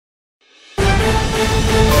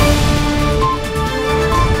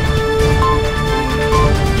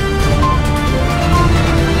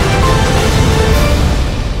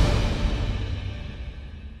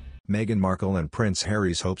Meghan Markle and Prince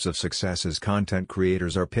Harry's hopes of success as content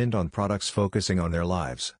creators are pinned on products focusing on their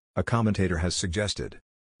lives, a commentator has suggested.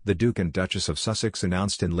 The Duke and Duchess of Sussex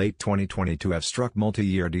announced in late 2020 to have struck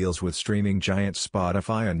multi-year deals with streaming giants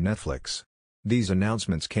Spotify and Netflix. These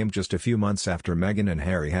announcements came just a few months after Meghan and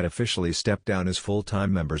Harry had officially stepped down as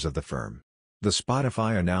full-time members of the firm. The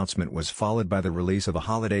Spotify announcement was followed by the release of a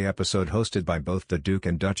holiday episode hosted by both the Duke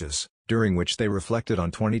and Duchess, during which they reflected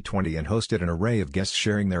on 2020 and hosted an array of guests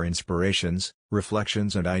sharing their inspirations,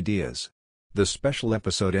 reflections and ideas. The special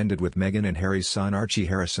episode ended with Meghan and Harry's son Archie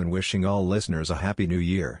Harrison wishing all listeners a Happy New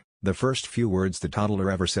Year, the first few words the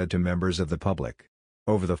toddler ever said to members of the public.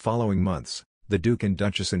 Over the following months, the Duke and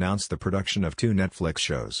Duchess announced the production of 2 Netflix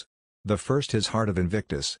shows. The first is Heart of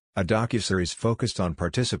Invictus, a docuseries focused on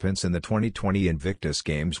participants in the 2020 Invictus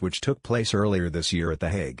Games which took place earlier this year at The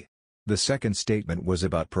Hague. The second statement was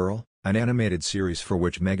about Pearl, an animated series for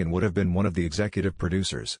which Meghan would have been one of the executive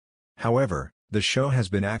producers. However, the show has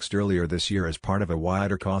been axed earlier this year as part of a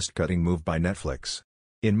wider cost-cutting move by Netflix.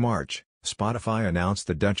 In March, Spotify announced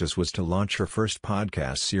the Duchess was to launch her first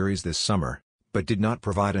podcast series this summer, but did not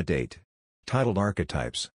provide a date. Titled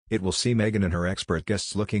Archetypes, it will see Meghan and her expert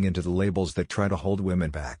guests looking into the labels that try to hold women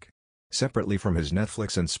back. Separately from his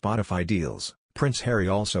Netflix and Spotify deals, Prince Harry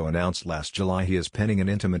also announced last July he is penning an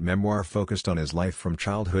intimate memoir focused on his life from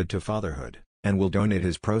childhood to fatherhood, and will donate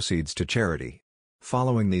his proceeds to charity.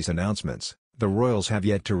 Following these announcements, the royals have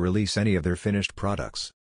yet to release any of their finished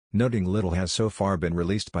products. Noting little has so far been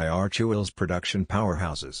released by Archie's production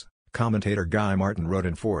powerhouses, commentator Guy Martin wrote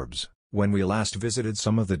in Forbes. When we last visited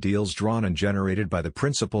some of the deals drawn and generated by the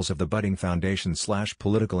principals of the budding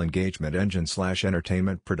foundation/political engagement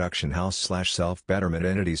engine/entertainment production house/self-betterment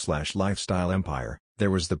entity/lifestyle empire,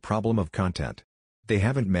 there was the problem of content. They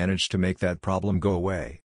haven't managed to make that problem go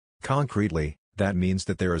away. Concretely, that means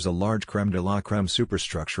that there is a large creme de la creme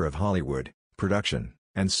superstructure of Hollywood, production,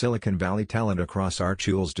 and Silicon Valley talent across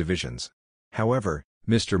Archie's divisions. However,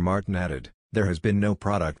 Mr. Martin added, there has been no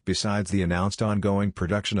product besides the announced ongoing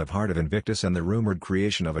production of Heart of Invictus and the rumored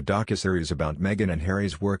creation of a docuseries about Meghan and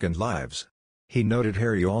Harry's work and lives. He noted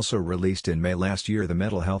Harry also released in May last year the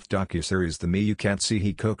mental health docuseries The Me You Can't See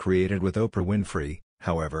he co-created with Oprah Winfrey.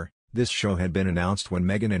 However, this show had been announced when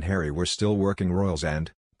Meghan and Harry were still working royals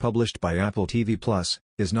and, published by Apple TV+,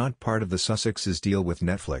 is not part of the Sussex's deal with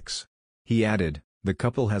Netflix. He added, the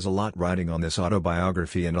couple has a lot riding on this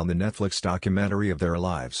autobiography and on the Netflix documentary of their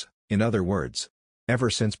lives. In other words, ever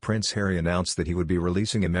since Prince Harry announced that he would be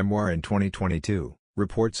releasing a memoir in 2022,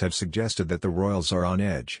 reports have suggested that the royals are on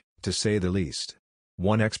edge, to say the least.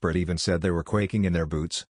 One expert even said they were quaking in their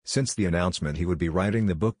boots, since the announcement he would be writing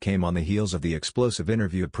the book came on the heels of the explosive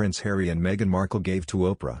interview Prince Harry and Meghan Markle gave to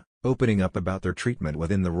Oprah, opening up about their treatment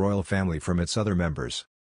within the royal family from its other members.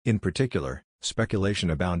 In particular, speculation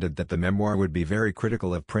abounded that the memoir would be very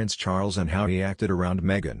critical of Prince Charles and how he acted around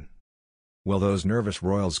Meghan. Well, those nervous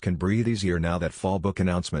royals can breathe easier now that fall book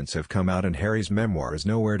announcements have come out and Harry's memoir is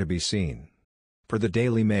nowhere to be seen. Per the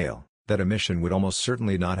Daily Mail, that omission would almost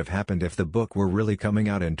certainly not have happened if the book were really coming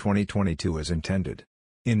out in 2022 as intended.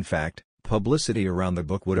 In fact, publicity around the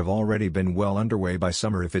book would have already been well underway by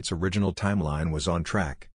summer if its original timeline was on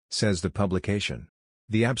track, says the publication.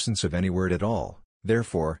 The absence of any word at all,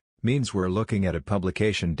 therefore, means we're looking at a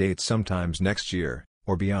publication date sometimes next year,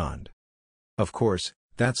 or beyond. Of course,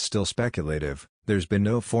 that's still speculative, there's been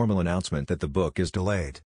no formal announcement that the book is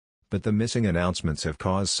delayed. But the missing announcements have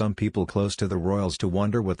caused some people close to the royals to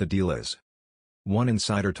wonder what the deal is. One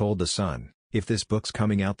insider told The Sun, if this book's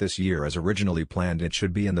coming out this year as originally planned it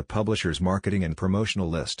should be in the publisher's marketing and promotional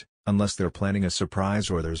list, unless they're planning a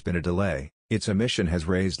surprise or there's been a delay. Its omission has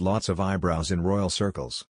raised lots of eyebrows in royal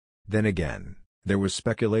circles. Then again, there was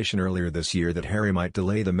speculation earlier this year that Harry might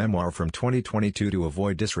delay the memoir from 2022 to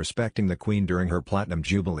avoid disrespecting the Queen during her Platinum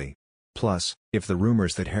Jubilee. Plus, if the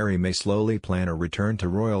rumors that Harry may slowly plan a return to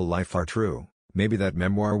royal life are true, maybe that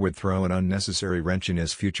memoir would throw an unnecessary wrench in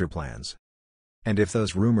his future plans. And if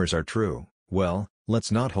those rumors are true, well,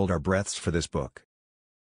 let's not hold our breaths for this book.